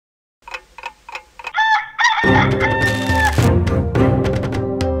I'm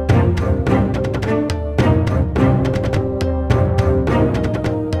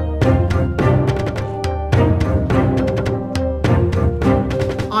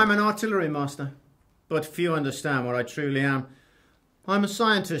an artillery master, but few understand what I truly am. I'm a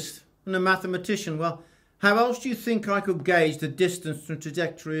scientist and a mathematician. Well, how else do you think I could gauge the distance and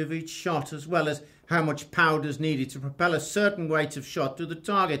trajectory of each shot, as well as how much powder is needed to propel a certain weight of shot to the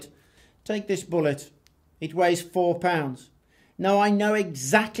target? Take this bullet. It weighs 4 pounds. Now I know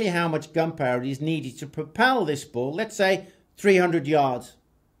exactly how much gunpowder is needed to propel this ball, let's say 300 yards.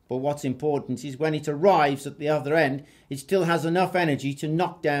 But what's important is when it arrives at the other end, it still has enough energy to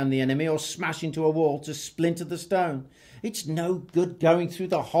knock down the enemy or smash into a wall to splinter the stone. It's no good going through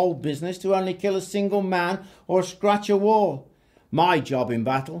the whole business to only kill a single man or scratch a wall. My job in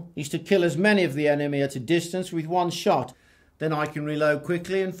battle is to kill as many of the enemy at a distance with one shot. Then I can reload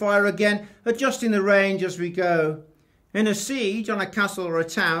quickly and fire again, adjusting the range as we go. In a siege on a castle or a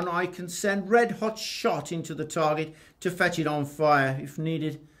town, I can send red-hot shot into the target to fetch it on fire if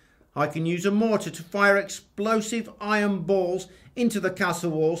needed. I can use a mortar to fire explosive iron balls into the castle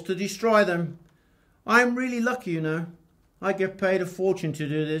walls to destroy them. I'm really lucky, you know. I get paid a fortune to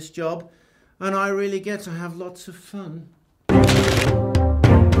do this job, and I really get to have lots of fun.